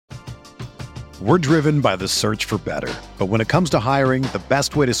We're driven by the search for better. But when it comes to hiring, the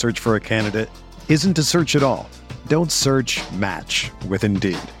best way to search for a candidate isn't to search at all. Don't search, match with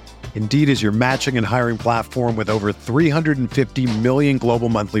Indeed. Indeed is your matching and hiring platform with over 350 million global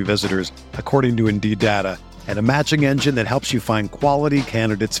monthly visitors, according to Indeed data, and a matching engine that helps you find quality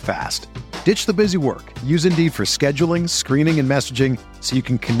candidates fast. Ditch the busy work. Use Indeed for scheduling, screening, and messaging so you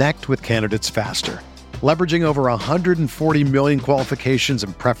can connect with candidates faster. Leveraging over 140 million qualifications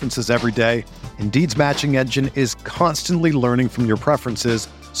and preferences every day, Indeed's matching engine is constantly learning from your preferences,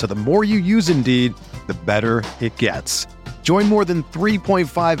 so the more you use Indeed, the better it gets. Join more than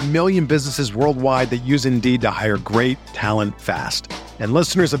 3.5 million businesses worldwide that use Indeed to hire great talent fast. And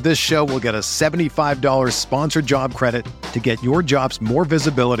listeners of this show will get a $75 sponsored job credit to get your jobs more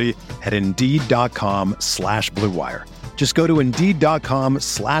visibility at Indeed.com/Blue Wire. Just go to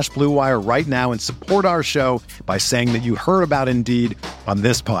Indeed.com/Blue Wire right now and support our show by saying that you heard about Indeed on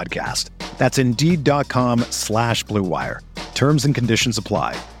this podcast. That's Indeed.com/Blue Wire. Terms and conditions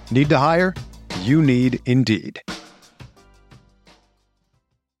apply. Need to hire? You need Indeed.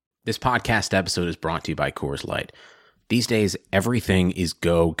 This podcast episode is brought to you by Coors Light. These days, everything is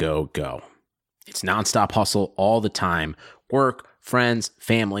go, go, go. It's nonstop hustle all the time. Work, friends,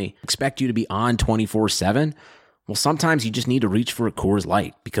 family expect you to be on 24/7. Well, sometimes you just need to reach for a Coors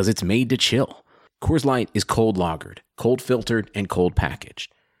Light because it's made to chill. Coors Light is cold lagered, cold filtered, and cold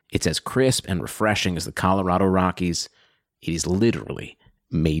packaged. It's as crisp and refreshing as the Colorado Rockies. It is literally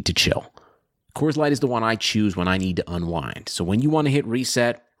made to chill. Coors Light is the one I choose when I need to unwind. So when you want to hit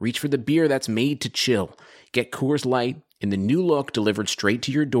reset, reach for the beer that's made to chill. Get Coors Light in the new look delivered straight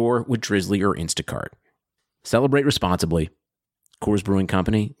to your door with Drizzly or Instacart. Celebrate responsibly. Coors Brewing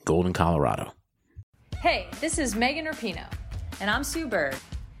Company, Golden, Colorado. Hey, this is Megan Rapinoe. And I'm Sue Bird.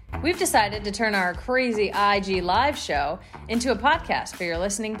 We've decided to turn our crazy IG live show into a podcast for your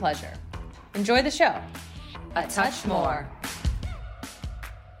listening pleasure. Enjoy the show. A Touch More.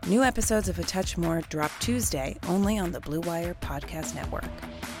 New episodes of A Touch More drop Tuesday only on the Blue Wire Podcast Network.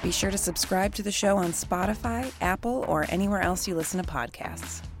 Be sure to subscribe to the show on Spotify, Apple, or anywhere else you listen to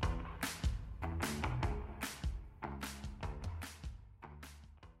podcasts.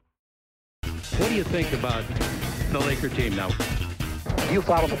 What do you think about the Laker team now? Do you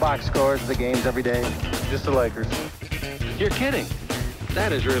follow the box scores of the games every day? Just the Lakers. You're kidding.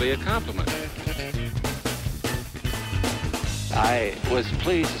 That is really a compliment. I was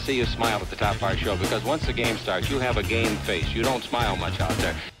pleased to see you smile at the top of our show because once the game starts, you have a game face. You don't smile much out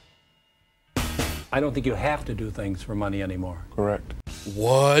there. I don't think you have to do things for money anymore. Correct.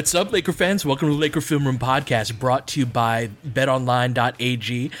 What's up, Laker fans? Welcome to the Laker Film Room Podcast, brought to you by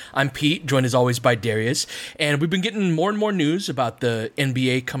BetOnline.ag. I'm Pete, joined as always by Darius, and we've been getting more and more news about the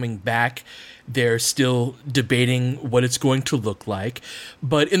NBA coming back. They're still debating what it's going to look like,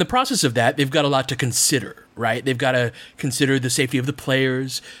 but in the process of that, they've got a lot to consider, right? They've got to consider the safety of the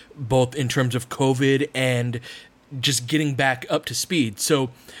players, both in terms of COVID and just getting back up to speed. So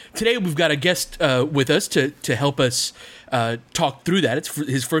today we've got a guest with us to help us talk through that. It's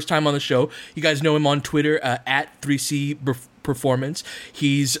his first time on the show. You guys know him on Twitter at 3C Performance.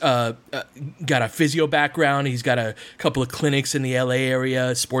 He's got a physio background. He's got a couple of clinics in the LA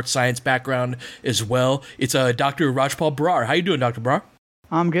area, sports science background as well. It's Dr. Rajpal Brar. How you doing, Dr. Brar?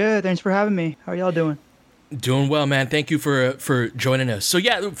 I'm good. Thanks for having me. How are y'all doing? Doing well, man. Thank you for joining us. So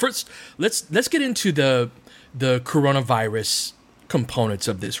yeah, first let's get into the coronavirus components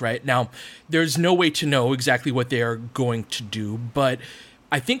of this. Right now, there's no way to know exactly what they are going to do, but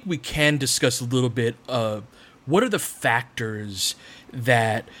I think we can discuss a little bit of what are the factors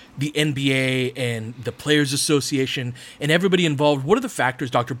that the NBA and the Players Association and everybody involved, what are the factors,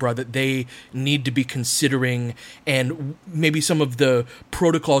 Dr. Brar, that they need to be considering, and maybe some of the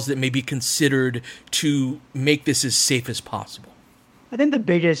protocols that may be considered to make this as safe as possible? I think the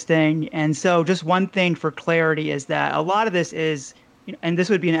biggest thing, and so just one thing for clarity, is that a lot of this is, and this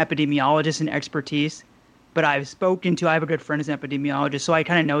would be an epidemiologist and expertise, but I have a good friend who's an epidemiologist, so I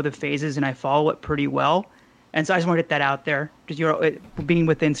kind of know the phases and I follow it pretty well. And so I just want to get that out there, because being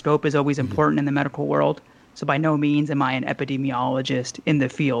within scope is always important in the medical world. So by no means am I an epidemiologist in the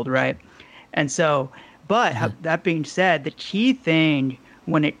field, right? And so, but that being said, the key thing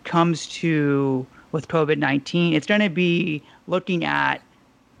when it comes to with COVID-19, it's going to be looking at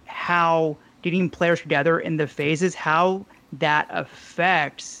how getting players together in the phases, how that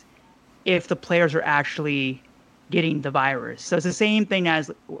affects if the players are actually getting the virus. So it's the same thing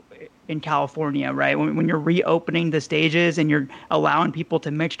as in California, right? When you're reopening the stages and you're allowing people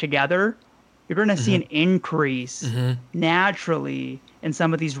to mix together, you're going to see an increase naturally in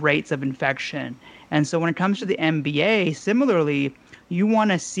some of these rates of infection. And so when it comes to the NBA, similarly, you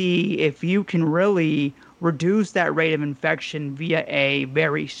want to see if you can really reduce that rate of infection via a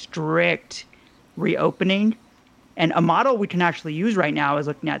very strict reopening. And a model we can actually use right now is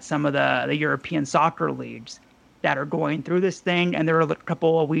looking at some of the European soccer leagues that are going through this thing, and they're a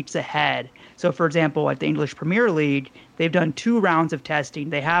couple of weeks ahead. So, for example, at the English Premier League, they've done 2 rounds of testing.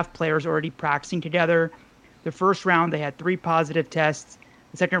 They have players already practicing together. The first round, they had 3 positive tests.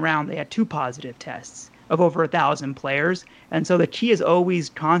 The second round, they had 2 positive tests of over 1,000 players. And so the key is always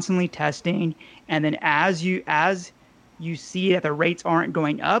constantly testing. And then as you see that the rates aren't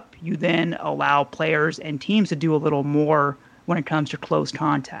going up, you then allow players and teams to do a little more when it comes to close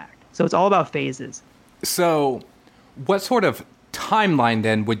contact. So it's all about phases. So what sort of timeline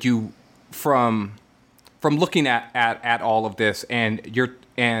then would you, from looking at all of this, and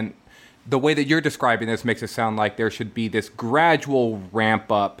the way that you're describing this makes it sound like there should be this gradual ramp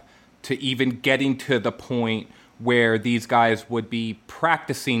up to even getting to the point where these guys would be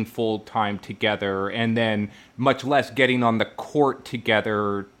practicing full-time together and then much less getting on the court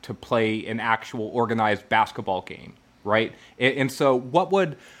together to play an actual organized basketball game, right? And so what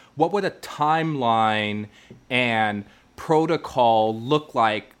would a timeline and protocol look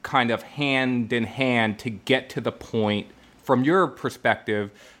like kind of hand in hand to get to the point, from your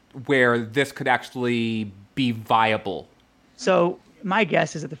perspective, where this could actually be viable? So my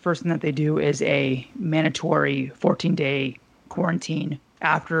guess is that the first thing that they do is a mandatory 14-day quarantine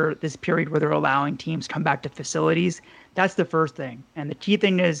after this period where they're allowing teams come back to facilities. That's the first thing. And the key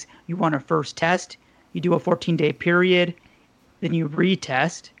thing is you want to first test. You do a 14-day period, then you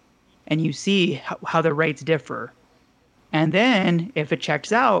retest, and you see how the rates differ. And then if it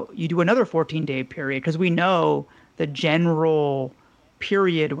checks out, you do another 14-day period, because we know the general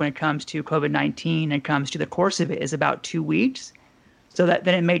period when it comes to COVID-19 and comes to the course of it is about 2 weeks. So that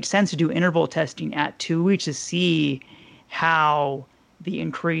then it made sense to do interval testing at 2 weeks to see how the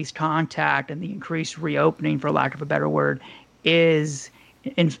increased contact and the increased reopening, for lack of a better word, is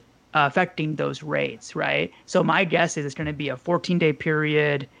affecting those rates, right? So my guess is it's going to be a 14-day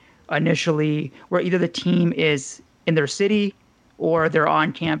period initially where either the team is in their city or they're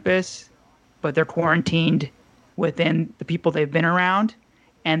on campus, but they're quarantined within the people they've been around.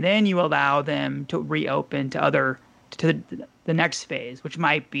 And then you allow them to reopen to the next phase, which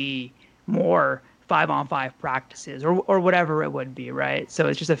might be more 5-on-5 practices or whatever it would be, right? So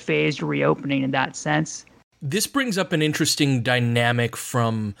it's just a phased reopening in that sense. This brings up an interesting dynamic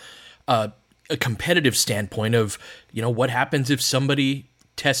from a competitive standpoint of, what happens if somebody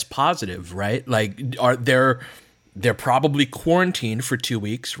tests positive, right? Like, they're probably quarantined for 2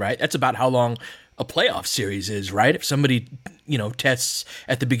 weeks, right? That's about how long a playoff series is, right? If somebody, tests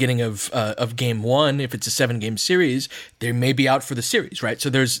at the beginning of game 1, if it's a 7-game series, they may be out for the series, right? So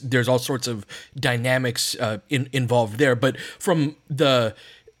there's all sorts of dynamics involved there. But from a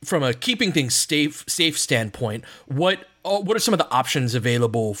keeping things safe standpoint, what are some of the options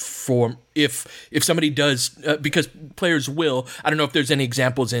available for if somebody does, because players will, I don't know if there's any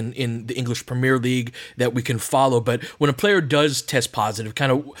examples in the English Premier League that we can follow, but when a player does test positive,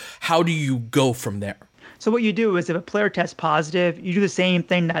 kind of how do you go from there? So what you do is if a player tests positive, you do the same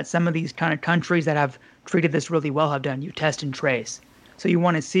thing that some of these kind of countries that have treated this really well have done. You test and trace. So you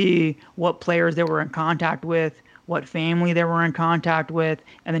want to see what players they were in contact with, what family they were in contact with,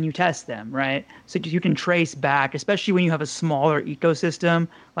 and then you test them, right? So you can trace back, especially when you have a smaller ecosystem,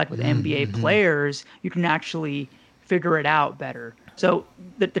 like with NBA players, you can actually figure it out better. So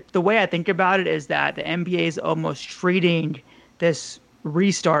the way I think about it is that the NBA is almost treating this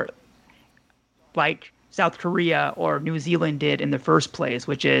restart like South Korea or New Zealand did in the first place,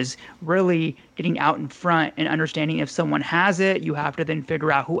 which is really getting out in front and understanding if someone has it, you have to then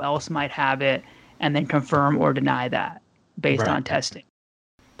figure out who else might have it and then confirm or deny that based on testing.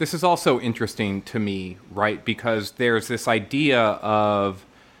 This is also interesting to me, right? Because there's this idea of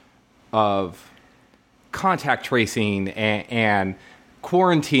contact tracing and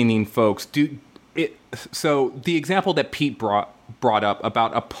quarantining folks. So the example that Pete brought up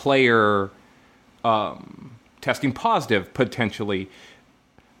about a player testing positive potentially,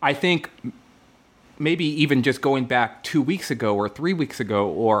 I think maybe even just going back 2 weeks ago or 3 weeks ago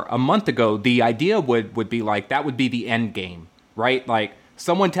or a month ago, the idea would be like that would be the end game, right? Like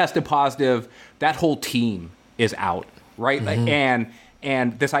someone tested positive, that whole team is out, right? Mm-hmm.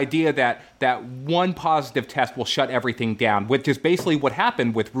 And this idea that one positive test will shut everything down, which is basically what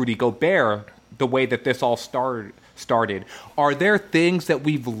happened with Rudy Gobert, the way that this all started. Are there things that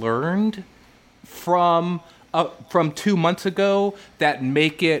we've learned from 2 months ago that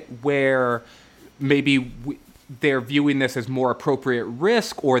make it where maybe they're viewing this as more appropriate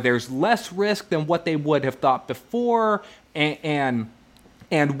risk, or there's less risk than what they would have thought before? And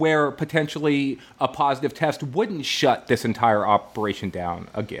and where potentially a positive test wouldn't shut this entire operation down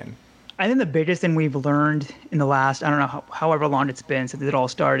again? I think the biggest thing we've learned in the last, I don't know, however long it's been since it all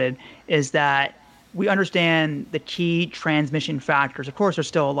started, is that we understand the key transmission factors. Of course, there's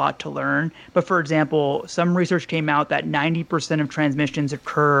still a lot to learn. But for example, some research came out that 90% of transmissions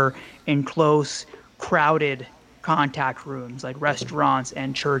occur in close, crowded contact rooms like restaurants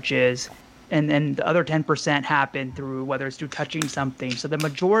and churches. And then the other 10% happen through whether it's through touching something. So the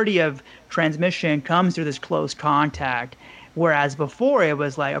majority of transmission comes through this close contact. Whereas before it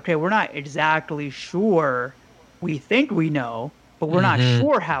was like, okay, we're not exactly sure. We think we know, but we're not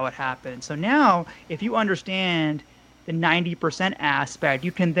sure how it happened. So now, if you understand the 90% aspect,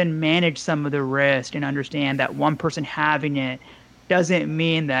 you can then manage some of the risk and understand that one person having it doesn't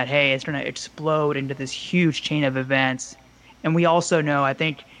mean that, hey, it's going to explode into this huge chain of events. And we also know, I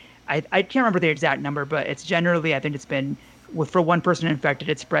think, I can't remember the exact number, but it's generally, I think it's been, for one person infected,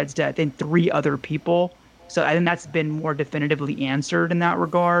 it spreads to, I think, 3 other people. So I think that's been more definitively answered in that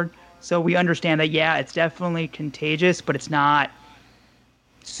regard. So we understand that, yeah, it's definitely contagious, but it's not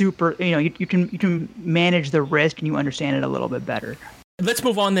super, you can manage the risk and you understand it a little bit better. Let's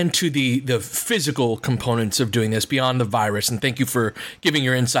move on then to the physical components of doing this beyond the virus. And thank you for giving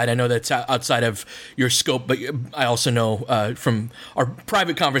your insight. I know that's outside of your scope, but I also know from our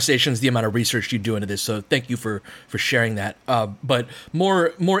private conversations the amount of research you do into this. So thank you for sharing that. But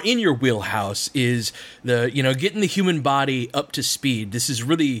more in your wheelhouse is getting the human body up to speed. This is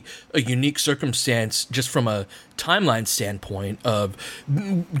really a unique circumstance just from a timeline standpoint of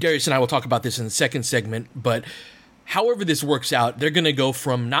Darius and I will talk about this in the second segment, but however this works out, they're going to go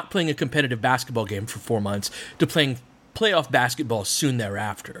from not playing a competitive basketball game for 4 months to playing playoff basketball soon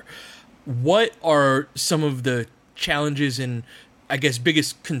thereafter. What are some of the challenges and, I guess,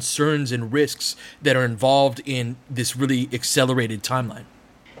 biggest concerns and risks that are involved in this really accelerated timeline?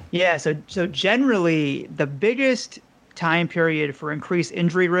 Yeah, so generally, the biggest time period for increased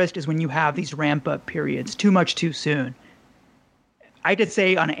injury risk is when you have these ramp-up periods, too much too soon. I could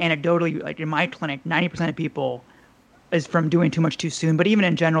say anecdotally, like in my clinic, 90% of people is from doing too much too soon. But even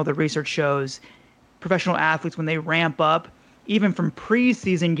in general, the research shows professional athletes, when they ramp up, even from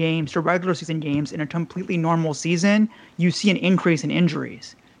preseason games to regular season games in a completely normal season, you see an increase in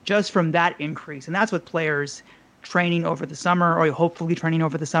injuries just from that increase. And that's with players training over the summer or hopefully training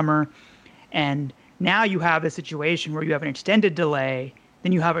over the summer. And now you have a situation where you have an extended delay,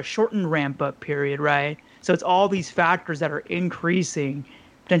 then you have a shortened ramp up period, right? So it's all these factors that are increasing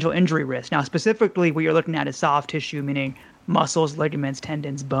potential injury risk. Now, specifically, what you're looking at is soft tissue, meaning muscles, ligaments,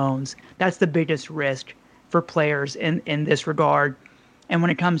 tendons, bones. That's the biggest risk for players in this regard. And when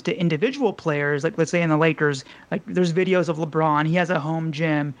it comes to individual players, like let's say in the Lakers, like there's videos of LeBron, he has a home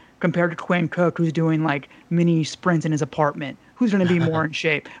gym compared to Quinn Cook, who's doing like mini sprints in his apartment. Who's going to be more in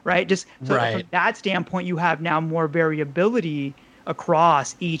shape, right? Just so from that standpoint, you have now more variability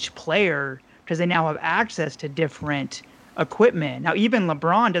across each player because they now have access to different equipment. Now, even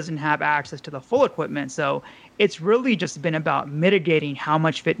LeBron doesn't have access to the full equipment. So it's really just been about mitigating how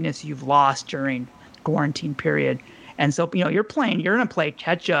much fitness you've lost during quarantine period. And so, you're going to play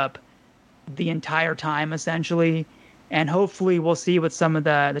catch up the entire time, essentially. And hopefully we'll see with some of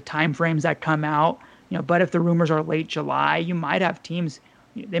the time frames that come out. But if the rumors are late July, you might have teams,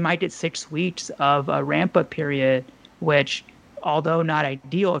 they might get 6 weeks of a ramp up period, which, although not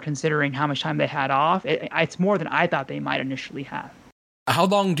ideal considering how much time they had off, it's more than I thought they might initially have. How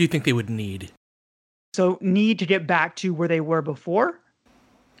long do you think they would need? So need to get back to where they were before?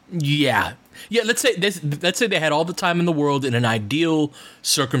 Yeah. Let's say they had all the time in the world in an ideal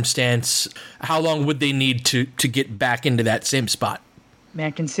circumstance. How long would they need to get back into that same spot?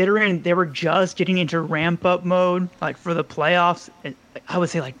 Man, considering they were just getting into ramp up mode, like for the playoffs, I would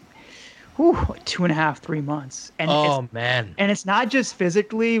say like 2.5, 3 months. And man. And it's not just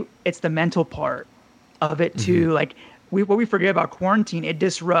physically, it's the mental part of it too. Mm-hmm. Like what we forget about quarantine, it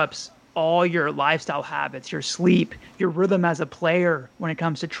disrupts all your lifestyle habits, your sleep, your rhythm as a player when it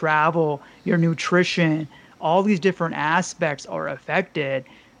comes to travel, your nutrition, all these different aspects are affected.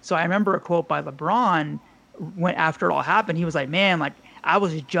 So I remember a quote by LeBron when after it all happened, he was like, man, like I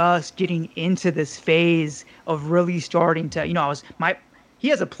was just getting into this phase of really starting to, he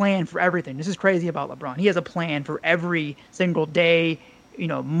has a plan for everything. This is crazy about LeBron. He has a plan for every single day,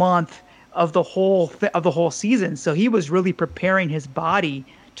 month of the whole season. So he was really preparing his body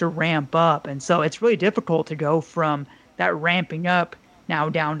to ramp up. And so it's really difficult to go from that ramping up now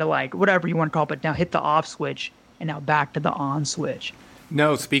down to like whatever you want to call it, but now hit the off switch and now back to the on switch.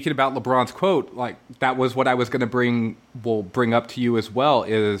 No, speaking about LeBron's quote, like that was what I was going to bring up to you as well,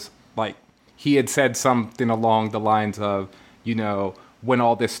 is like he had said something along the lines of, when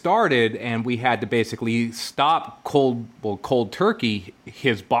all this started and we had to basically stop cold turkey,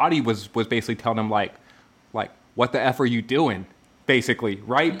 his body was basically telling him like, what the F are you doing? Basically,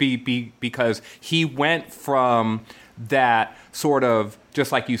 right? Because he went from that sort of,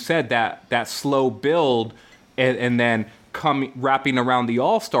 just like you said, that slow build and then wrapping around the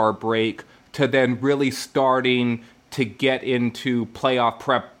All-Star break to then really starting to get into playoff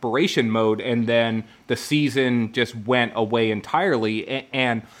preparation mode, and then the season just went away entirely.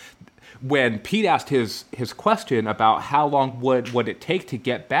 And when Pete asked his question about how long would it take to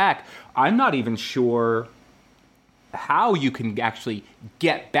get back, I'm not even sure how you can actually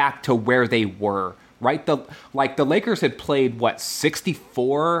get back to where they were, right? The Lakers had played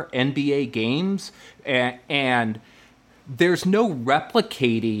 64 NBA games, and there's no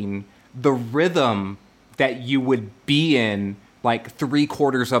replicating the rhythm that you would be in like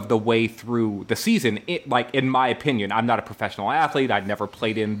 3/4 of the way through the season. In my opinion, I'm not a professional athlete. I've never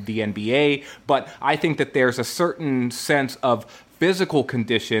played in the NBA, but I think that there's a certain sense of physical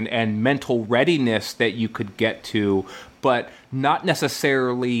condition and mental readiness that you could get to, but not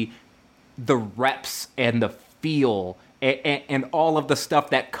necessarily the reps and the feel and all of the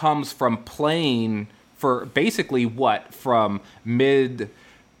stuff that comes from playing for basically from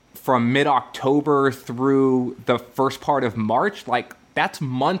mid-October through the first part of March. Like, that's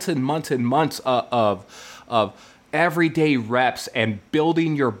months and months and months of everyday reps and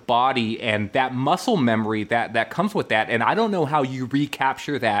building your body and that muscle memory that comes with that. And I don't know how you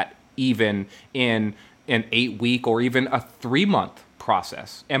recapture that even in an 8-week or even a 3-month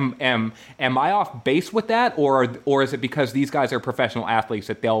process. Am I off base with that, or is it because these guys are professional athletes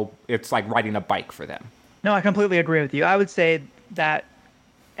that it's like riding a bike for them? No, I completely agree with you. I would say that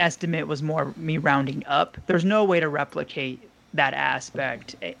estimate was more me rounding up. There's no way to replicate that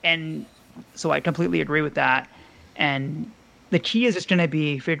aspect, and so I completely agree with that. And the key is just going to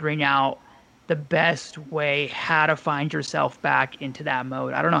be figuring out the best way how to find yourself back into that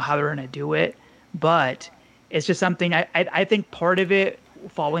mode. I don't know how they're going to do it, but it's just something I think part of it,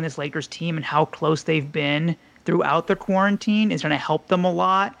 following this Lakers team and how close they've been throughout the quarantine, is going to help them a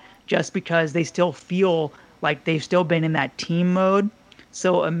lot, just because they still feel like they've still been in that team mode.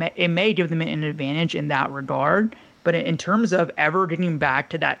 So it may give them an advantage in that regard. But in terms of ever getting back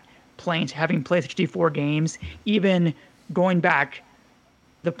to that having played 64 games, even going back,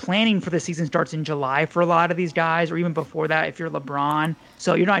 the planning for the season starts in July for a lot of these guys, or even before that if you're LeBron.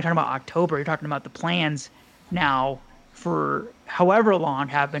 So you're not talking about October, you're talking about the plans now for however long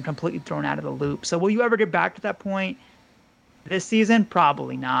have been completely thrown out of the loop. So will you ever get back to that point this season?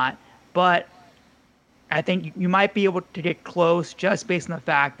 Probably not. But I think you might be able to get close just based on the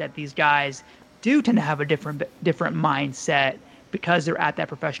fact that these guys do tend to have a different mindset because they're at that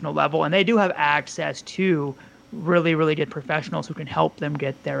professional level, and they do have access to really, really good professionals who can help them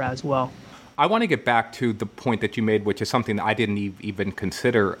get there as well. I want to get back to the point that you made, which is something that I didn't even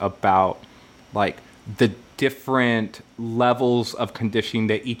consider, about like the different levels of conditioning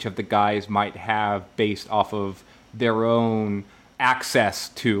that each of the guys might have based off of their own access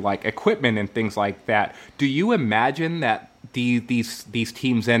to like equipment and things like that. Do you imagine that these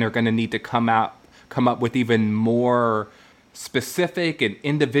teams then are going to need to come up with even more specific and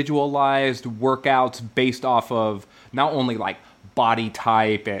individualized workouts based off of not only like body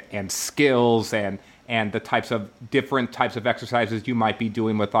type and skills and the different types of exercises you might be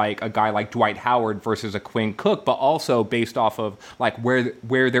doing with like a guy like Dwight Howard versus a Quinn Cook, but also based off of like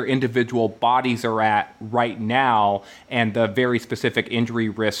where their individual bodies are at right now and the very specific injury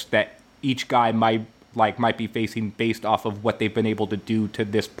risks that each guy might be facing based off of what they've been able to do to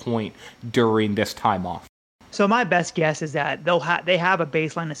this point during this time off? So my best guess is that they have a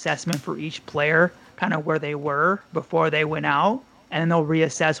baseline assessment for each player, kind of where they were before they went out, and then they'll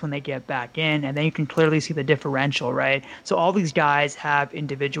reassess when they get back in, and then you can clearly see the differential, right? So all these guys have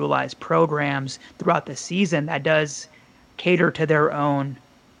individualized programs throughout the season that does cater to their own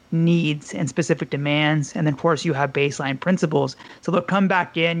needs and specific demands, and then of course you have baseline principles. So they'll come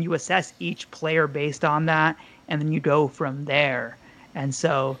back in, you assess each player based on that, and then you go from there. And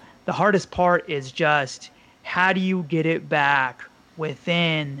so the hardest part is just, how do you get it back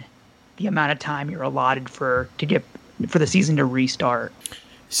within the amount of time you're allotted for the season to restart?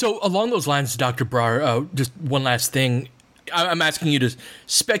 So along those lines, Dr. Brar, just one last thing. I'm asking you to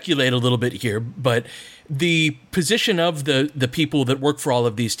speculate a little bit here, but the position of the people that work for all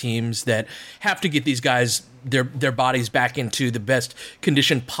of these teams that have to get these guys their bodies back into the best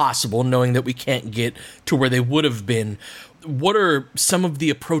condition possible, knowing that we can't get to where they would have been. What are some of the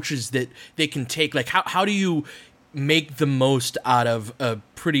approaches that they can take? Like, how do you make the most out of a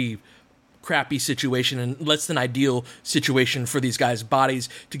pretty crappy situation and less than ideal situation for these guys' bodies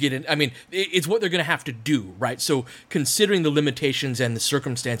to get in. I mean, it's what they're going to have to do, right? So considering the limitations and the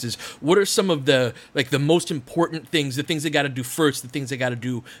circumstances, what are some of the most important things, the things they got to do first, the things they got to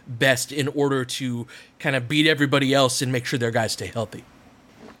do best in order to kind of beat everybody else and make sure their guys stay healthy?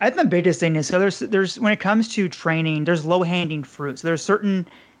 I think the biggest thing is, so there's when it comes to training, there's low-hanging fruit. So there's certain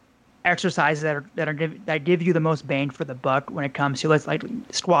exercises that give you the most bang for the buck when it comes to like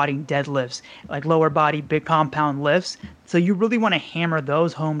squatting, deadlifts, like lower body, big compound lifts. So you really want to hammer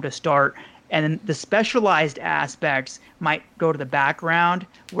those home to start. And then the specialized aspects might go to the background,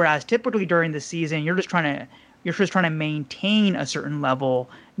 whereas typically during the season, you're just trying to maintain a certain level.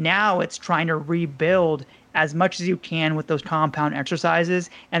 Now it's trying to rebuild as much as you can with those compound exercises,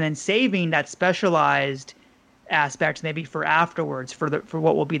 and then saving that specialized aspects maybe for afterwards, for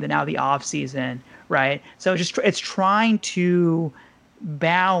what will be the off season, right? So it's trying to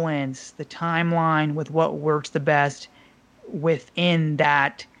balance the timeline with what works the best within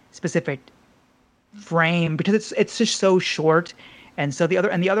that specific frame, because it's just so short. And so the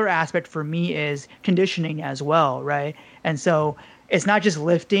other aspect for me is conditioning as well, right? And so it's not just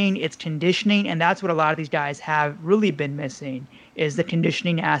lifting, it's conditioning, and that's what a lot of these guys have really been missing, is the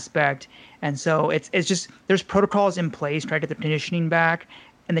conditioning aspect. And so it's just, there's protocols in place to try to get the conditioning back,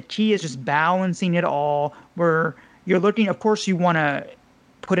 and the key is just balancing it all, where you're looking, of course you want to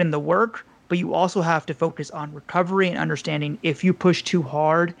put in the work, but you also have to focus on recovery and understanding if you push too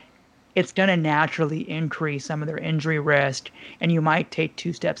hard, it's going to naturally increase some of their injury risk, and you might take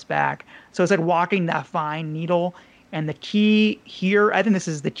 2 steps back. So it's like walking that fine needle. And the key here, I think this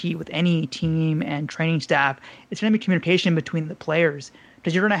is the key with any team and training staff, it's going to be communication between the players.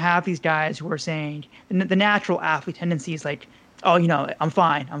 Because you're going to have these guys who are saying, the natural athlete tendency is like, oh, I'm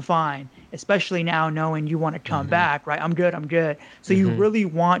fine. Especially now knowing you want to come back, right? I'm good. So you really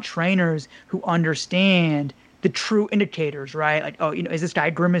want trainers who understand the true indicators, right? Like, oh, is this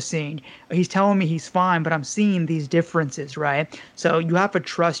guy grimacing? He's telling me he's fine, but I'm seeing these differences, right? So you have to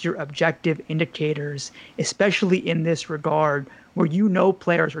trust your objective indicators, especially in this regard, where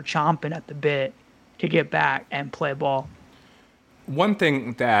players are chomping at the bit to get back and play ball. One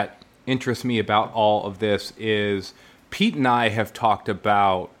thing that interests me about all of this is Pete and I have talked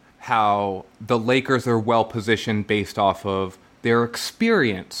about how the Lakers are well positioned based off of their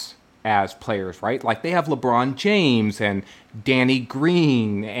experience as players, right? Like they have LeBron James and Danny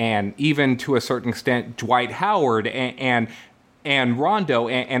Green and even to a certain extent Dwight Howard and Rondo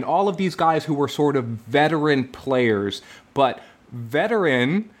and all of these guys who were sort of veteran players, but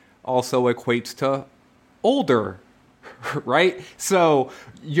veteran also equates to older, right? So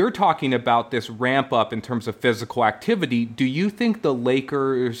you're talking about this ramp up in terms of physical activity. Do you think the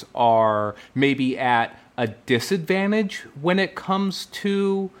Lakers are maybe at a disadvantage when it comes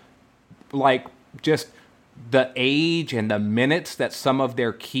to like just the age and the minutes that some of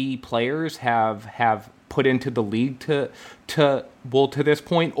their key players have put into the league to this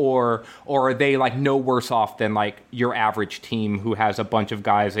point, or are they like no worse off than like your average team who has a bunch of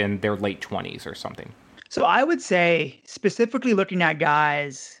guys in their late 20s or something? So I would say, specifically looking at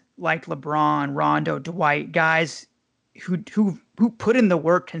guys like LeBron, Rondo, Dwight, guys who put in the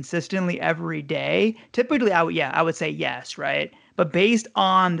work consistently every day, typically I would say yes, right? But based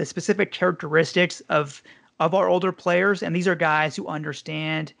on the specific characteristics of our older players, and these are guys who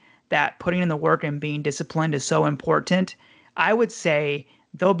understand that putting in the work and being disciplined is so important, I would say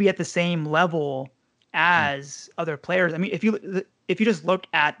they'll be at the same level as other players. I mean, if you just look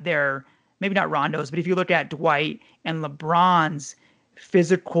at their, maybe not Rondo's, but if you look at Dwight and LeBron's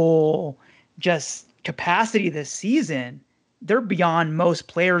physical just capacity this season, they're beyond most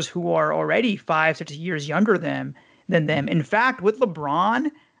players who are already 5-6 years younger than them. In fact, with LeBron,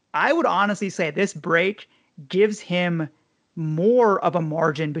 I would honestly say this break gives him more of a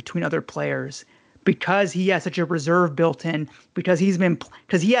margin between other players because he has such a reserve built in, because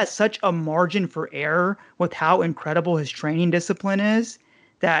he has such a margin for error with how incredible his training discipline is,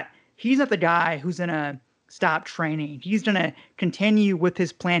 that he's not the guy who's going to stop training. He's going to continue with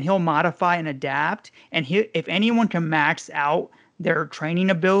his plan. He'll modify and adapt. And if anyone can max out their training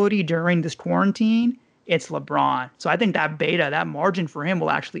ability during this quarantine, it's LeBron. So I think that margin for him will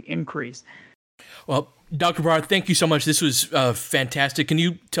actually increase. Well, Dr. Barr, thank you so much. This was fantastic. Can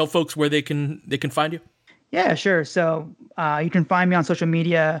you tell folks where they can find you? Yeah, sure. So you can find me on social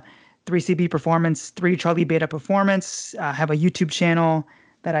media, 3CB Performance, 3 Charlie Beta Performance. I have a YouTube channel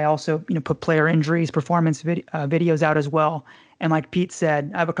that I also put player injuries, performance videos out as well. And like Pete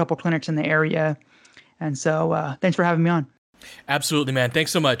said, I have a couple clinics in the area. And so thanks for having me on. Absolutely, man.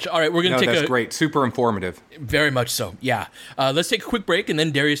 Thanks so much. All right, we're going to take that's great. Super informative. Very much so, yeah. Let's take a quick break, and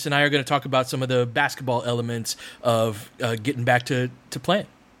then Darius and I are going to talk about some of the basketball elements of getting back to playing.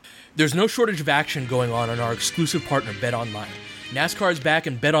 There's no shortage of action going on our exclusive partner, BetOnline. NASCAR is back,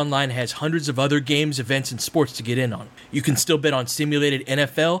 and BetOnline has hundreds of other games, events, and sports to get in on. You can still bet on simulated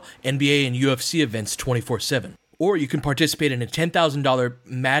NFL, NBA, and UFC events 24/7. Or you can participate in a $10,000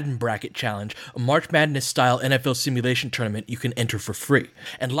 Madden Bracket Challenge, a March Madness-style NFL simulation tournament you can enter for free.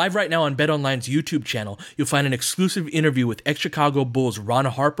 And live right now on BetOnline's YouTube channel, you'll find an exclusive interview with ex-Chicago Bulls Ron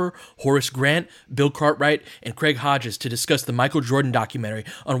Harper, Horace Grant, Bill Cartwright, and Craig Hodges to discuss the Michael Jordan documentary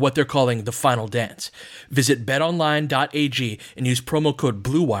on what they're calling The Final Dance. Visit betonline.ag and use promo code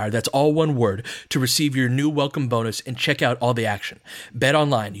BLUEWIRE, that's all one word, to receive your new welcome bonus and check out all the action.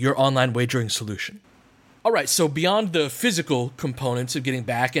 BetOnline, your online wagering solution. All right, so beyond the physical components of getting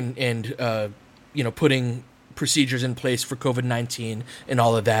back and putting procedures in place for COVID-19 and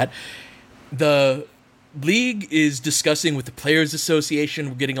all of that, the league is discussing with the Players Association.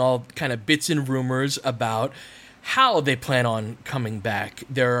 We're getting all kind of bits and rumors about how they plan on coming back.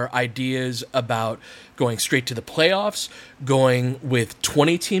 There are ideas about going straight to the playoffs, going with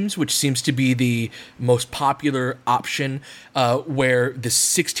 20 teams, which seems to be the most popular option, where the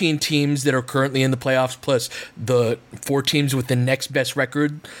 16 teams that are currently in the playoffs plus the 4 teams with the next best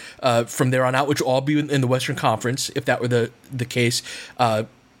record from there on out, which will all be in the Western Conference, if that were the case,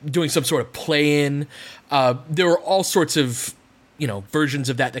 doing some sort of play-in. There are all sorts of versions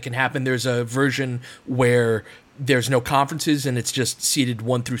of that can happen. There's a version where there's no conferences and it's just seeded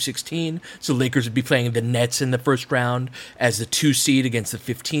 1 through 16. So Lakers would be playing the Nets in the first round as the 2 seed against the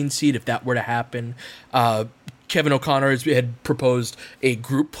 15 seed if that were to happen. Kevin O'Connor had proposed a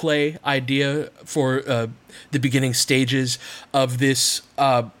group play idea for the beginning stages of this.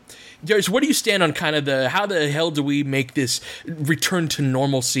 Darius, where do you stand on kind of how the hell do we make this return to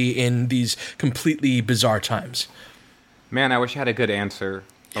normalcy in these completely bizarre times? Man, I wish I had a good answer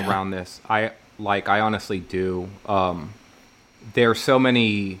around this. I honestly do. There's so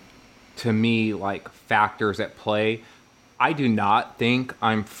many, to me, factors at play. I do not think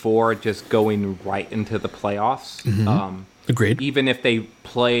I'm for just going right into the playoffs. Mm-hmm. Agreed. Even if they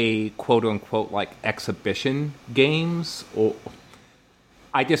play quote unquote exhibition games,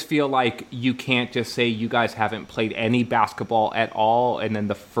 I just feel like you can't just say you guys haven't played any basketball at all, and then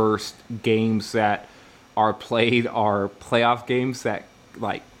the first games that are played are playoff games that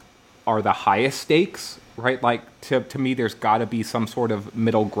are the highest stakes, right? To me, there's got to be some sort of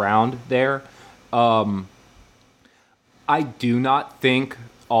middle ground there. I do not think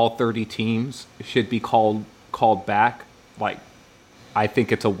all 30 teams should be called back. I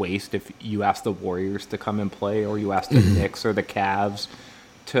think it's a waste if you ask the Warriors to come and play, or you ask the Knicks or the Cavs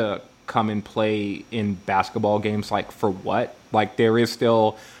to come and play in basketball games. For what? There is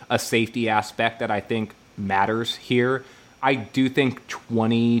still a safety aspect that I think matters here. I do think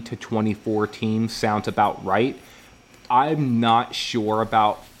 20 to 24 teams sounds about right. I'm not sure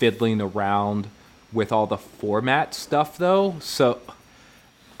about fiddling around with all the format stuff, though. So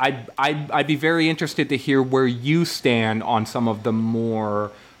I'd be very interested to hear where you stand on some of the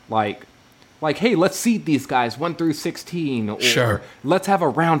more hey, let's seed these guys 1 through 16, or sure, let's have a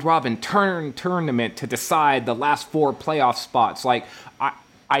round robin tournament to decide the last 4 playoff spots.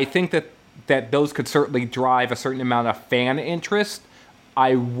 I think that those could certainly drive a certain amount of fan interest.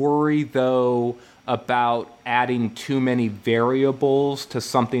 I worry, though, about adding too many variables to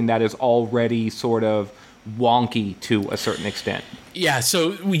something that is already sort of wonky to a certain extent. Yeah,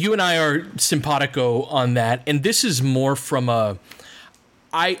 so you and I are simpatico on that, and this is more from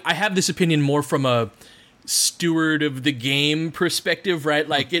I have this opinion more from a steward of the game perspective, right?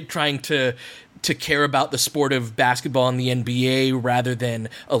 It trying to care about the sport of basketball in the NBA rather than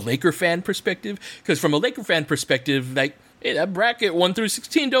a Laker fan perspective. Because from a Laker fan perspective, hey, that bracket 1 through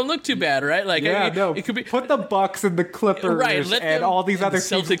 16 don't look too bad, right? It could be put the Bucks and the Clippers, right, and all these other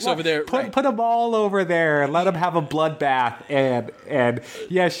Celtics teams over there. Put them all over there and let them have a bloodbath. And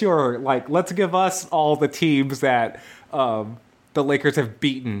yeah, sure. Let's give us all the teams that the Lakers have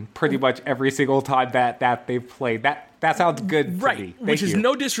beaten pretty much every single time that they've played. That sounds good to me. Which is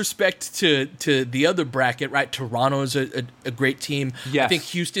no disrespect to the other bracket, right? Toronto's a great team. Yes. I think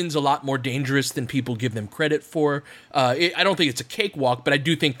Houston's a lot more dangerous than people give them credit for. I don't think it's a cakewalk, but I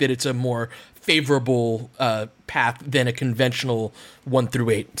do think that it's a more favorable path than a conventional 1 through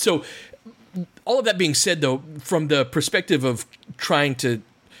 8. So all of that being said, though, from the perspective of trying to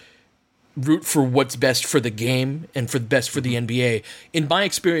root for what's best for the game and for the best for the NBA, in my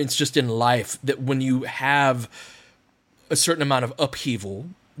experience just in life, that when you have a certain amount of upheaval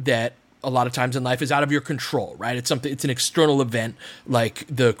that a lot of times in life is out of your control, right? It's an external event like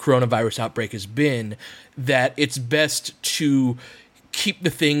the coronavirus outbreak has been, that it's best to keep the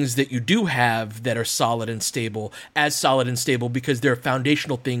things that you do have that are solid and stable because they're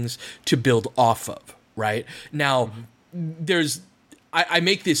foundational things to build off of, right? Now, I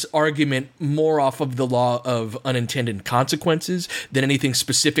make this argument more off of the law of unintended consequences than anything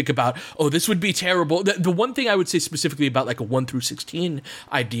specific about, oh, this would be terrible. The one thing I would say specifically about like a 1 through 16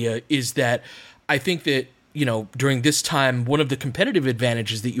 idea is that I think that, you know, during this time, one of the competitive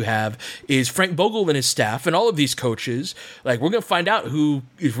advantages that you have is Frank Vogel and his staff and all of these coaches, like, we're going to find out who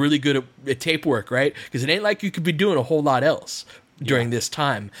is really good at tape work, right? Because it ain't like you could be doing a whole lot else during this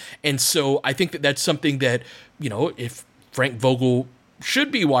time. And so I think that that's something that, you know, if Frank Vogel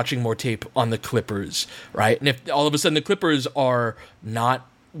should be watching more tape on the Clippers, right? And if all of a sudden the Clippers are not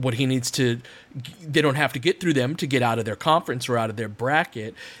what he needs to, they don't have to get through them to get out of their conference or out of their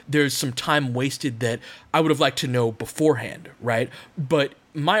bracket, there's some time wasted that I would have liked to know beforehand, right? But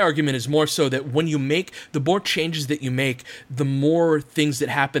my argument is more so that when you make, the more changes that you make, the more things that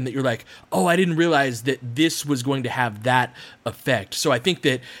happen that you're like, oh, I didn't realize that this was going to have that effect. So I think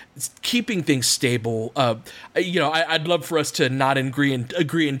that keeping things stable, you know, I'd love for us to not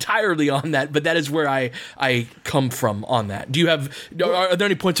agree entirely on that, but that is where I come from on that. Do you have, are there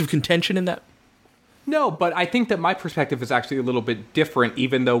any points of contention in that? No, but I think that my perspective is actually a little bit different,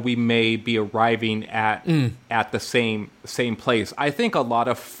 even though we may be arriving at the same place. I think a lot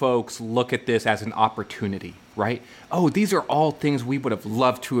of folks look at this as an opportunity, right? Oh, these are all things we would have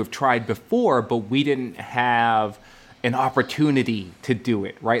loved to have tried before, but we didn't have an opportunity to do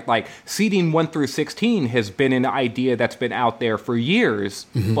it, right? Like seeding 1 through 16 has been an idea that's been out there for years,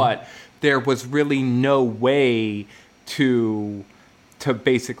 but there was really no way to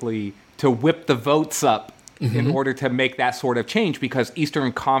basically to whip the votes up in order to make that sort of change, because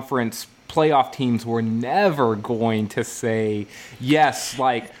Eastern Conference playoff teams were never going to say yes,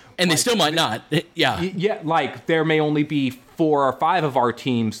 like, and they still might not. Yeah, like there may only be 4 or 5 of our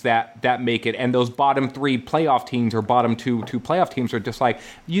teams that make it, and those bottom 3 playoff teams or bottom 2 playoff teams are just like,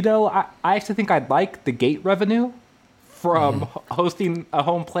 you know, I actually think I'd like the gate revenue from hosting a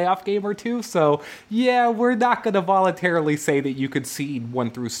home playoff game or two. So yeah, we're not going to voluntarily say that you could seed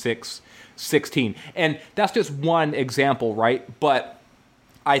 1 through 16. And that's just one example, right? But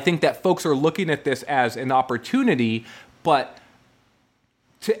I think that folks are looking at this as an opportunity, but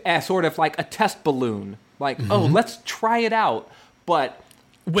as sort of like a test balloon. Like, oh, let's try it out. But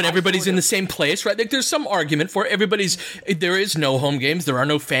when everybody's in the same place, right? Like, there's some argument for it. There is no home games. There are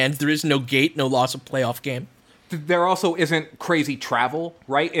no fans. There is no gate, no loss of playoff game. There also isn't crazy travel,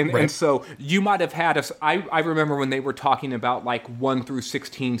 right? And so you might have had I remember when they were talking about like 1 through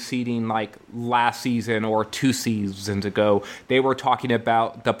 16 seeding like last season or 2 seasons ago, they were talking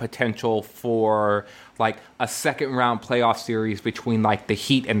about the potential for like a second round playoff series between like the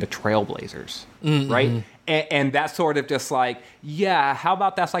Heat and the Trailblazers, right? And that's sort of just like, yeah, how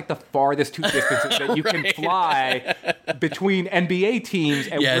about that's like the farthest 2 distances that you can fly between NBA teams,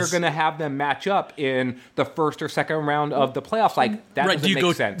 and we're going to have them match up in the first or second round of the playoffs. Like, that doesn't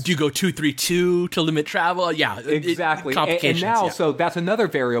make sense. Do you go 2-3-2 to limit travel? Yeah, exactly. And now, so that's another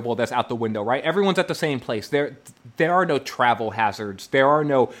variable that's out the window, right? Everyone's at the same place. There are no travel hazards. There are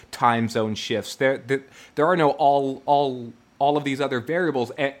no time zone shifts. There are no all of these other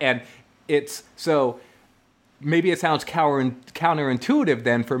variables, and it's so. Maybe it sounds counterintuitive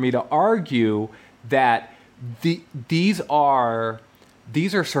then for me to argue that these are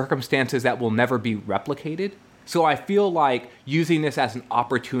circumstances that will never be replicated. So I feel like using this as an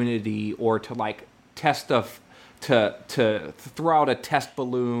opportunity or to like test to throw out a test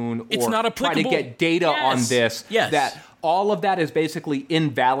balloon it's or not applicable. Try to get data on this, that all of that is basically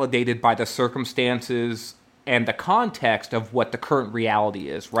invalidated by the circumstances and the context of what the current reality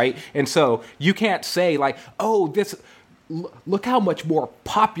is, right? And so you can't say like, oh, look how much more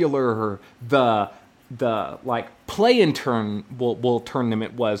popular the like play-in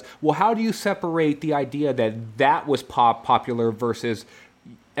tournament was. Well, how do you separate the idea that was popular versus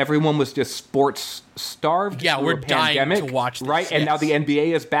everyone was just sports starved? Yeah, we're dying to watch this, right? Yes. And now the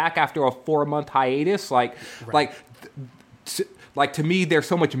NBA is back after a 4-month hiatus. Like, to me, there's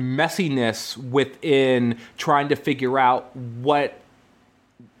so much messiness within trying to figure out what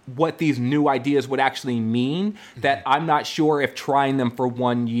these new ideas would actually mean that I'm not sure if trying them for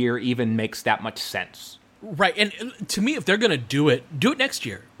 1 year even makes that much sense. Right, and to me, if they're going to do it next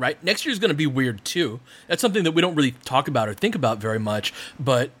year, right? Next year's going to be weird, too. That's something that we don't really talk about or think about very much,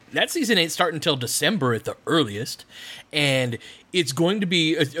 but that season ain't starting until December at the earliest, and it's going to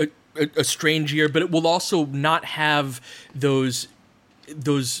be a strange year, but it will also not have those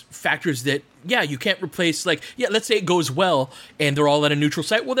those factors that, you can't replace, like, let's say it goes well and they're all at a neutral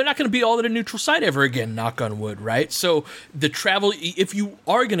site. Well, they're not going to be all at a neutral site ever again, knock on wood, right? So the travel, if you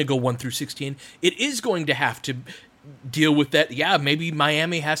are going to go 1 through 16, it is going to have to deal with that. Maybe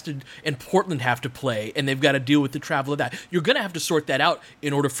Miami has to and Portland have to play, and they've got to deal with the travel of that. You're going to have to sort that out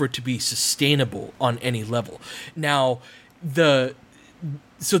in order for it to be sustainable on any level. Now,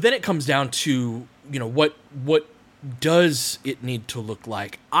 so then it comes down to, what does it need to look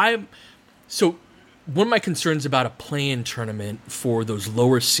like? So one of my concerns about a play-in tournament for those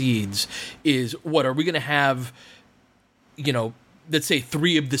lower seeds is, what are we going to have, let's say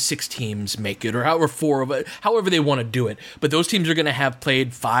 3 of the 6 teams make it, or however 4 of it, however they want to do it. But those teams are going to have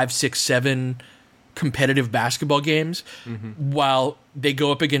played 5, 6, 7 competitive basketball games while they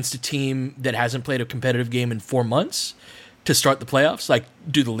go up against a team that hasn't played a competitive game in 4 months to start the playoffs. Like,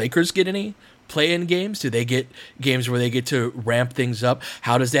 do the Lakers get any play-in games? Do they get games where they get to ramp things up?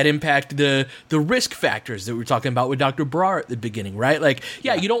 How does that impact the risk factors that we were talking about with Dr. Brar at the beginning, right? Like,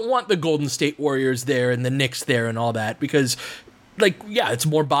 you don't want the Golden State Warriors there and the Knicks there and all that, because, like, it's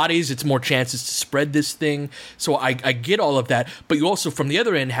more bodies, it's more chances to spread this thing. So I get all of that, but you also, from the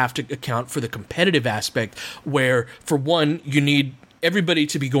other end, have to account for the competitive aspect, where, for one, you need everybody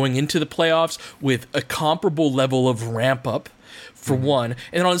to be going into the playoffs with a comparable level of ramp up, for one.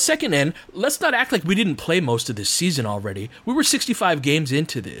 And on the second end, let's not act like we didn't play most of this season already. We were 65 games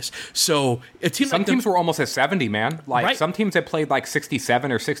into this. So some teams were almost at 70, man. Like, some teams had played like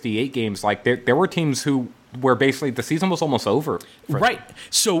 67 or 68 games. Like, there were teams where basically the season was almost over. Right.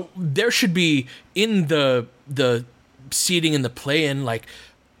 So there should be, in the seeding in the play-in, like,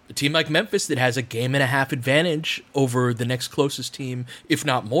 a team like Memphis that has a 1.5-game advantage over the next closest team, if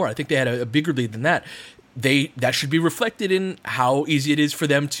not more. I think they had a bigger lead than that. That should be reflected in how easy it is for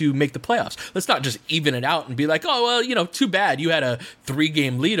them to make the playoffs. Let's not just even it out and be like, oh, well, too bad. You had a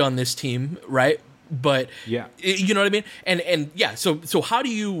 3-game lead on this team, right? But you know what I mean? And so how do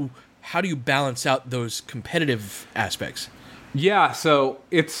you balance out those competitive aspects? Yeah, so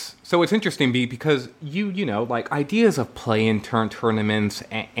it's interesting, B, because like, ideas of play-in tournaments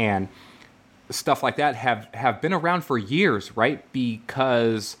and stuff like that have been around for years, right?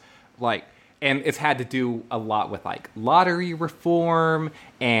 Because, like, and it's had to do a lot with, like, lottery reform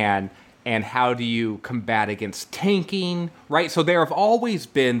and how do you combat against tanking, right? So there have always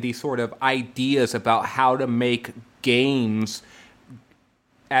been these sort of ideas about how to make games,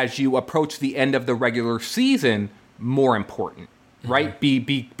 as you approach the end of the regular season, more important, right?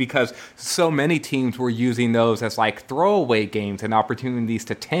 Because so many teams were using those as, like, throwaway games and opportunities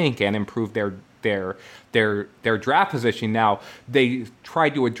to tank and improve their draft position. Now, they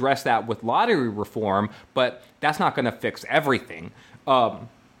tried to address that with lottery reform, but that's not going to fix everything.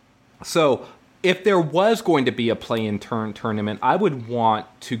 So if there was going to be a play-in tournament, I would want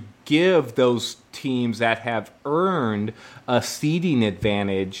to give those teams that have earned a seeding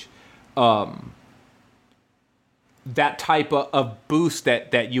advantage that type of boost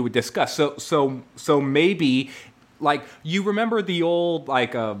that you would discuss. So maybe, like, you remember the old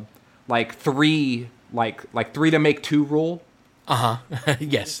three to make 2 rule?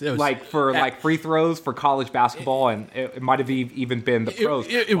 Yes. Like, for like free throws for college basketball, and it might have even been the pros.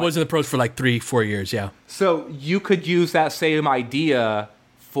 It was in the pros for like 3-4 years, yeah. So you could use that same idea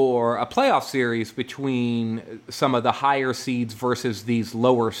for a playoff series between some of the higher seeds versus these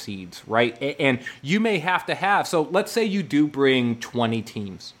lower seeds, right? And you may have to have, so let's say you do bring 20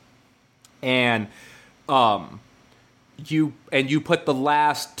 teams, and you put the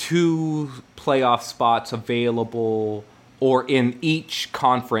last 2 playoff spots available, or in each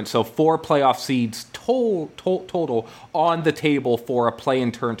conference, so 4 playoff seeds total on the table for a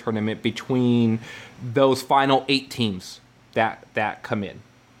play-in tournament between those final 8 teams that come in,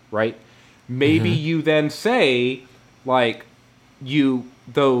 right? Maybe you then say, like, the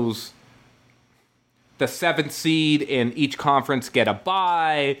 7th seed in each conference get a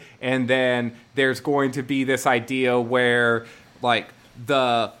bye, and then there's going to be this idea where, like,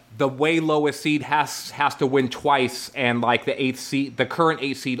 the way lowest seed has to win twice, and, like, the current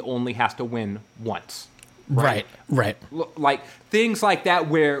 8th seed only has to win once. Right. Like, things like that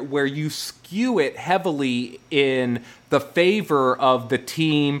where you skew it heavily in the favor of the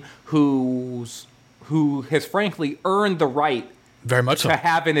team who has frankly earned the right very much to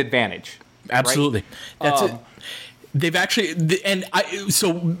have an advantage. Absolutely. Right? That's it. They've actually,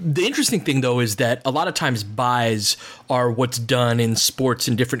 so the interesting thing, though, is that a lot of times buys are what's done in sports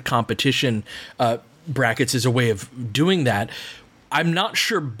and different competition brackets as a way of doing that. I'm not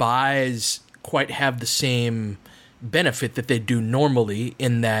sure buys quite have the same benefit that they do normally,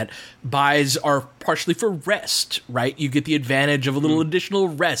 in that buys are partially for rest, right? You get the advantage of a little additional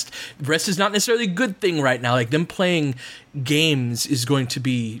rest. Rest is not necessarily a good thing right now. Like, them playing games is going to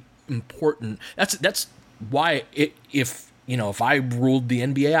be important. That's why if I ruled the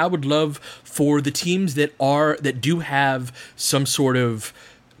NBA, I would love for the teams that do have some sort of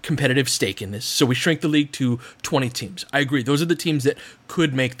competitive stake in this. So we shrink the league to 20 teams. I agree. Those are the teams that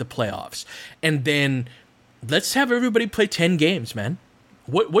could make the playoffs. And then let's have everybody play 10 games, man.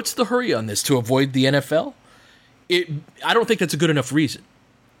 What's the hurry on this to avoid the NFL? I don't think that's a good enough reason,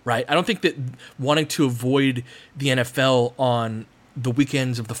 right? I don't think that wanting to avoid the NFL on the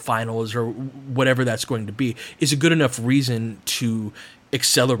weekends of the finals or whatever that's going to be is a good enough reason to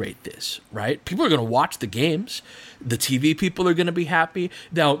accelerate this, right? People are going to watch the games. The TV people are going to be happy.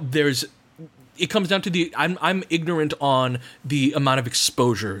 Now, it comes down to I'm ignorant on the amount of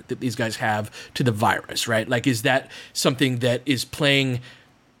exposure that these guys have to the virus, right? Like, is that something that is playing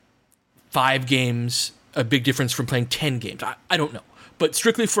 5 games a big difference from playing 10 games? I don't know. But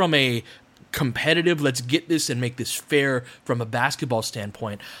strictly from a competitive, let's get this and make this fair from a basketball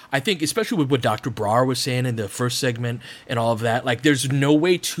standpoint, I think, especially with what Dr. Brar was saying in the first segment and all of that, like, there's no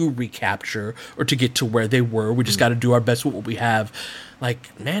way to recapture or to get to where they were. We just got to do our best with what we have.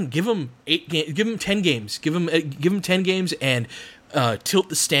 Like, man, give them 8 games, give them 10 games, give them 10 games, and tilt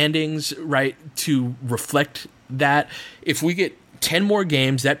the standings right to reflect that. If we get 10 more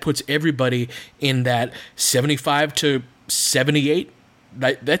games, that puts everybody in that 75 to 78.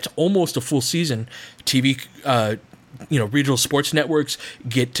 That's almost a full season. TV, regional sports networks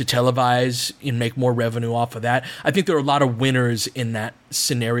get to televise and make more revenue off of that. I think there are a lot of winners in that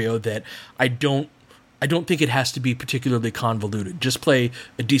scenario that I don't think it has to be particularly convoluted. Just play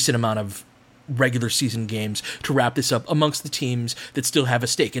a decent amount of regular season games to wrap this up amongst the teams that still have a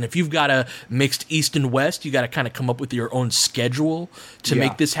stake. And if you've got a mixed East and West, you got to kind of come up with your own schedule to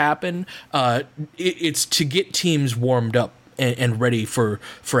make this happen. It's to get teams warmed up and ready for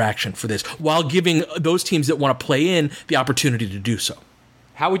action for this, while giving those teams that want to play in the opportunity to do so.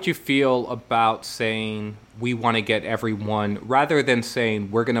 How would you feel about saying we want to get everyone, rather than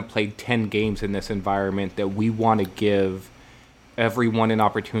saying we're going to play 10 games in this environment, that we want to give everyone an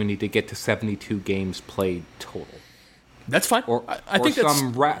opportunity to get to 72 games played total? That's fine. I think that's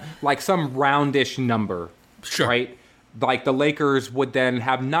some roundish number. Sure. Right? Like, the Lakers would then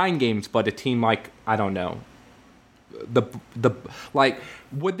have 9 games, but a team like, I don't know,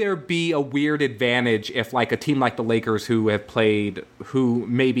 would there be a weird advantage if, like, a team like the Lakers who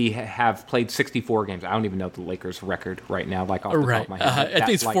maybe have played 64 games? I don't even know the Lakers' record right now, like, off the top of my head. I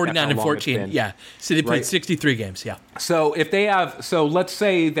think it's 49 and 14. Yeah. So they played 63 games. Yeah. So if they have, let's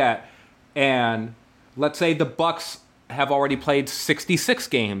say the Bucks have already played 66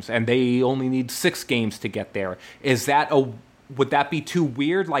 games and they only need 6 games to get there. Would that be too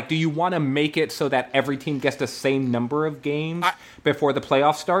weird? Like, do you want to make it so that every team gets the same number of games before the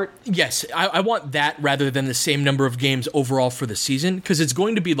playoffs start? Yes, I want that rather than the same number of games overall for the season, because it's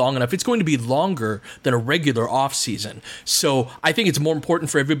going to be long enough. It's going to be longer than a regular off season. So I think it's more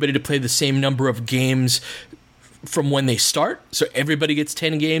important for everybody to play the same number of games from when they start, so everybody gets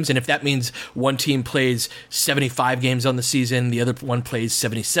 10 games, and if that means one team plays 75 games on the season, the other one plays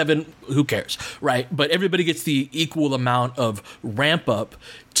 77, who cares, right? But everybody gets the equal amount of ramp up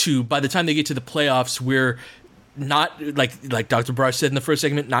to, by the time they get to the playoffs, we're not, like Dr. Brar said in the first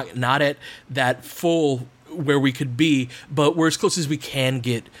segment, not at that full where we could be, but we're as close as we can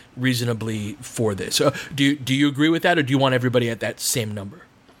get reasonably for this. So do you agree with that, or do you want everybody at that same number?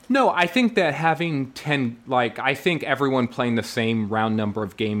 No, I think that having 10, I think everyone playing the same round number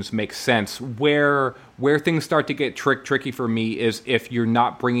of games makes sense. Where things start to get tricky for me is if you're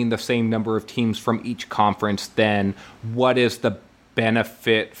not bringing the same number of teams from each conference, then what is the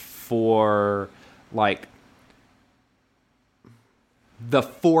benefit for, the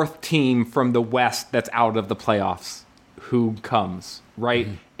 4th team from the West that's out of the playoffs? Who comes, right?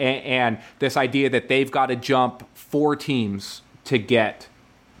 Mm-hmm. And this idea that they've got to jump 4 teams to get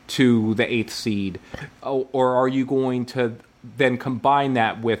to the 8th seed, or are you going to then combine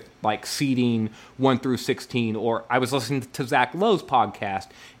that with seeding 1 through 16? Or I was listening to Zach Lowe's podcast,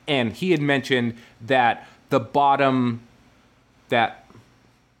 and he had mentioned that the bottom, that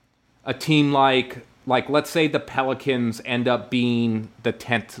a team like let's say the Pelicans end up being the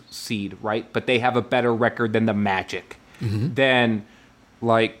 10th seed, right? But they have a better record than the Magic. Mm-hmm. Then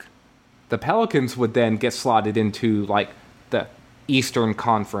the Pelicans would then get slotted into the Eastern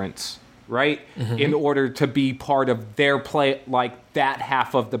Conference, right? Mm-hmm. In order to be part of their play, that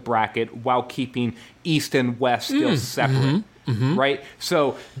half of the bracket, while keeping East and West still separate, mm-hmm. Mm-hmm. right?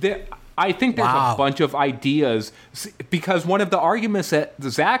 So I think there's a bunch of ideas, because one of the arguments that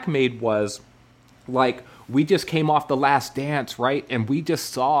Zach made was, like, we just came off The Last Dance, right? And we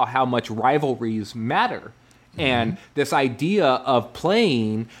just saw how much rivalries matter. And this idea of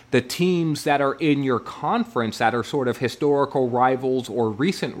playing the teams that are in your conference that are sort of historical rivals or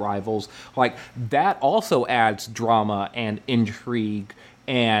recent rivals, like, that also adds drama and intrigue,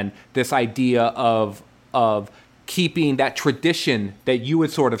 and this idea of keeping that tradition that you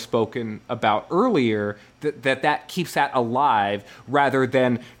had sort of spoken about earlier, that keeps that alive, rather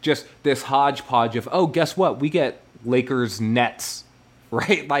than just this hodgepodge of, oh, guess what? We get Lakers Nets,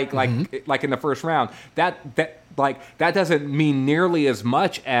 right? Like in the first round. That doesn't mean nearly as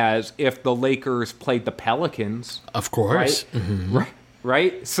much as if the Lakers played the Pelicans. Of course. Right?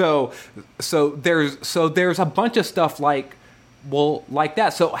 Right? So there's a bunch of stuff like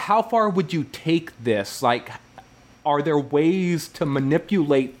that. So how far would you take this? Like, are there ways to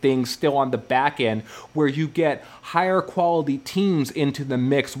manipulate things still on the back end where you get higher quality teams into the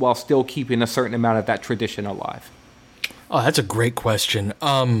mix while still keeping a certain amount of that tradition alive? Oh, that's a great question.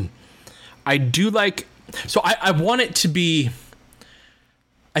 I do like... So I want it to be...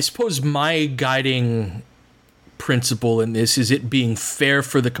 I suppose my guiding principle in this is it being fair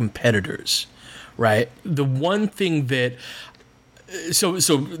for the competitors, right? The one thing that... So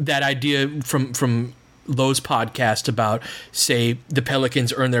that idea from Lowe's podcast about, say, the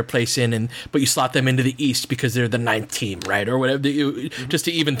Pelicans earn their place in, but you slot them into the East because they're the 9th team, right? Or whatever, just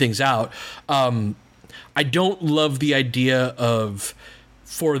to even things out. I don't love the idea of,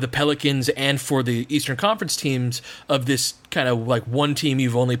 for the Pelicans and for the Eastern Conference teams, of this kind of like one team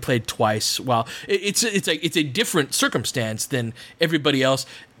you've only played twice. Well, it's a different circumstance than everybody else.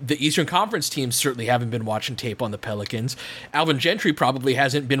 The Eastern Conference teams certainly haven't been watching tape on the Pelicans. Alvin Gentry probably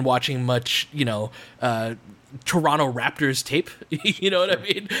hasn't been watching much, Toronto Raptors tape. You know what I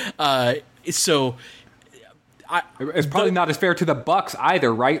mean? So it's probably not as fair to the Bucks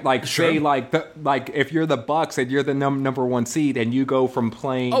either, right? Like, sure. Say, like if you're the Bucks and you're the number one seed, and you go from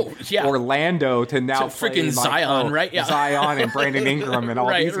playing Orlando to now freaking Zion, right? Yeah. Zion and Brandon Ingram and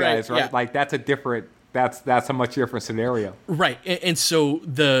all these guys, right? Yeah. Like, that's a different. That's a much different scenario, right? And so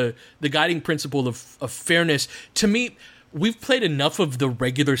the guiding principle of fairness, to me, we've played enough of the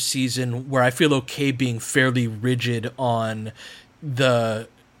regular season where I feel okay being fairly rigid on the,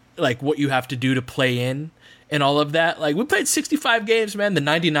 like, what you have to do to play in and all of that. Like, we played 65 games, man. The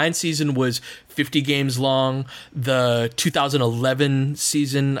 99 season was 50 games long. The 2011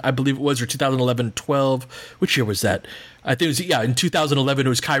 season, I believe it was, or 2011-12. Which year was that? I think it was, in 2011, it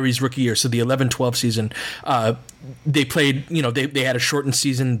was Kyrie's rookie year. So the 11-12 season, they played, they had a shortened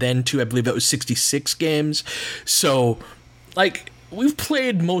season then too. I believe that was 66 games. So, like, we've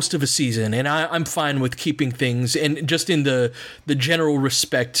played most of a season, and I'm fine with keeping things, and just in the general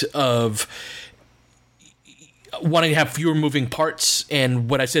respect of wanting to have fewer moving parts. And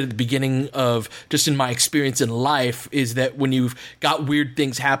what I said at the beginning of just in my experience in life is that when you've got weird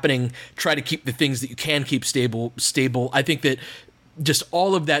things happening, try to keep the things that you can keep stable. I think that just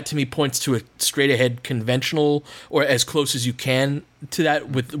all of that to me points to a straight ahead conventional, or as close as you can to that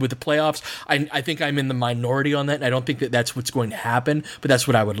with the playoffs. I think I'm in the minority on that, and I don't think that that's what's going to happen, but that's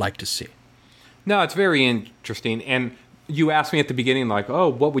what I would like to see. No, it's very interesting. And you asked me at the beginning, like, oh,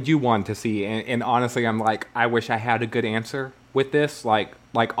 what would you want to see? And honestly, I'm like, I wish I had a good answer with this. Like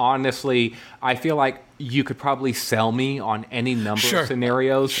honestly, I feel like you could probably sell me on any number of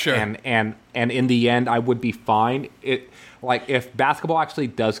scenarios. Sure. And in the end, I would be fine. Like, if basketball actually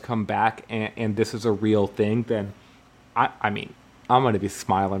does come back and this is a real thing, then I mean, I'm going to be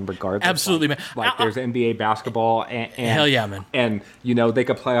smiling regardless. Absolutely, man. Like, there's NBA basketball, and hell yeah, man. And they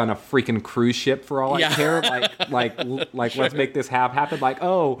could play on a freaking cruise ship for all I care. Like, let's make this happen. Like,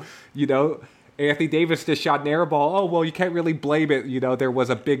 Anthony Davis just shot an air ball. Oh, well, you can't really blame it. There was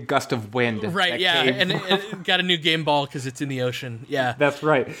a big gust of wind. Right, yeah, and it got a new game ball because it's in the ocean. Yeah, that's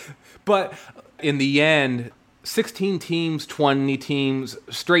right. But in the end, 16 teams, 20 teams,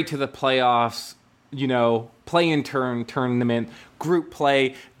 straight to the playoffs. Play-in tournament, group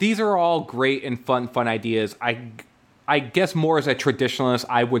play. These are all great and fun ideas. I guess more as a traditionalist,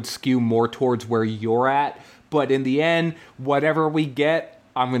 I would skew more towards where you're at. But in the end, whatever we get,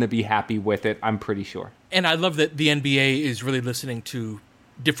 I'm going to be happy with it, I'm pretty sure. And I love that the NBA is really listening to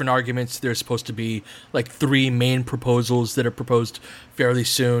different arguments. There's supposed to be like 3 main proposals that are proposed fairly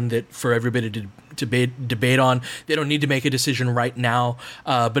soon that for everybody to debate on. They don't need to make a decision right now,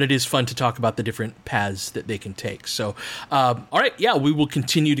 but it is fun to talk about the different paths that they can take. So, all right, we will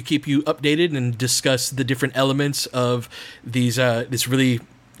continue to keep you updated and discuss the different elements of these this really,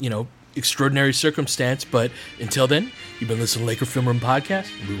 extraordinary circumstance. But until then, you've been listening to Laker Film Room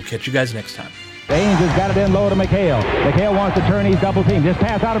Podcast, and we will catch you guys next time. Baines has got it in low to McHale. McHale wants to turn. He's double teamed. Just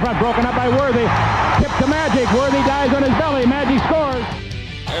pass out in front, broken up by Worthy. Tip to Magic. Worthy dies on his belly. Magic scores.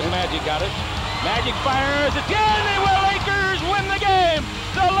 There's Magic, got it. Magic fires. It's good. They will. Lakers win the game.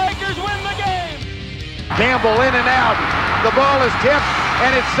 The Lakers win the game. Campbell in and out. The ball is tipped,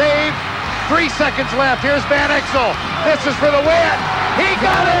 and it's saved. 3 seconds left. Here's Van Exel. This is for the win. He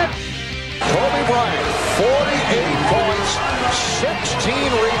got it. Kobe Bryant, 48 points,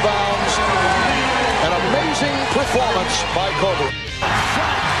 16 rebounds. An amazing performance by Kobe.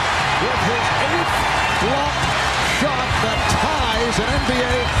 Shot with his 8th blocked shot that ties an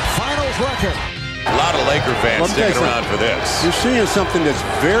NBA Finals record. A lot of Laker fans sticking around for this. You're seeing something that's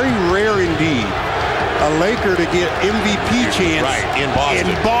very rare indeed. A Laker to get MVP chance in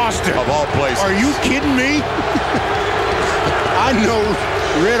Boston. Of all places. Are you kidding me? I know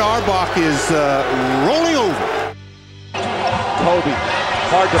Red Auerbach is rolling over. Kobe,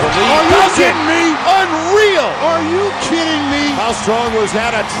 hard to believe. Are you kidding me? Unreal. Are you kidding me? How strong was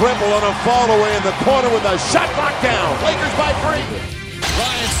that? A triple on a fall away in the corner with a shot knocked down. Lakers by 3.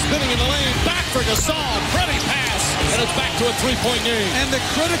 Bryant spinning in the lane, back for Gasol, pretty pass, and it's back to a three-point game. And the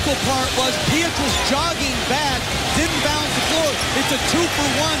critical part was Pietrus jogging back, didn't bounce the floor. It's a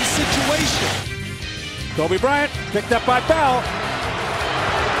 2-for-1 situation. Kobe Bryant picked up by Bell.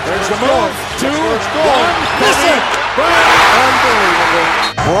 There's the move. 2, 1, miss it. Unbelievable.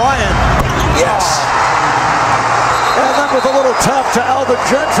 Bryant, yes. And then with a little tap to Alvin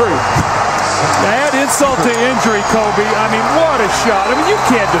Gentry. Add insult to injury, Kobe. I mean, what a shot. I mean, you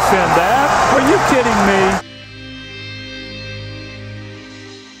can't defend that. Are you kidding me?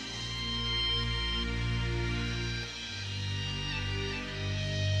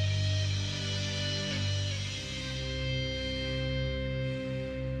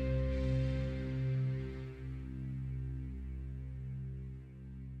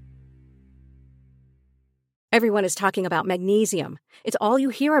 Everyone is talking about magnesium. It's all you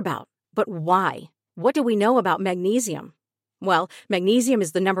hear about. But why? What do we know about magnesium? Well, magnesium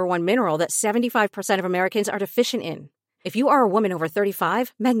is the #1 mineral that 75% of Americans are deficient in. If you are a woman over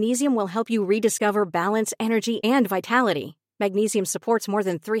 35, magnesium will help you rediscover balance, energy, and vitality. Magnesium supports more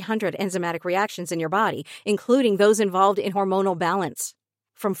than 300 enzymatic reactions in your body, including those involved in hormonal balance.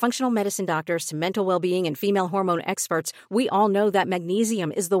 From functional medicine doctors to mental well-being and female hormone experts, we all know that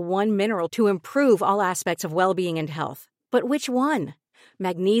magnesium is the one mineral to improve all aspects of well-being and health. But which one?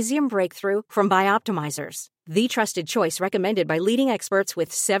 Magnesium Breakthrough from Bioptimizers, the trusted choice recommended by leading experts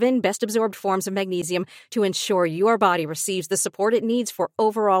with 7 best-absorbed forms of magnesium to ensure your body receives the support it needs for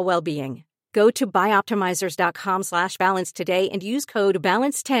overall well-being. Go to bioptimizers.com/balance today and use code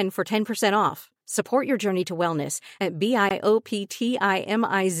BALANCE10 for 10% off. Support your journey to wellness at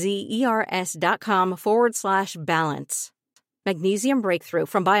bioptimizers.com/balance. Magnesium Breakthrough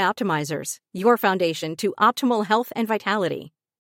from Bioptimizers, your foundation to optimal health and vitality.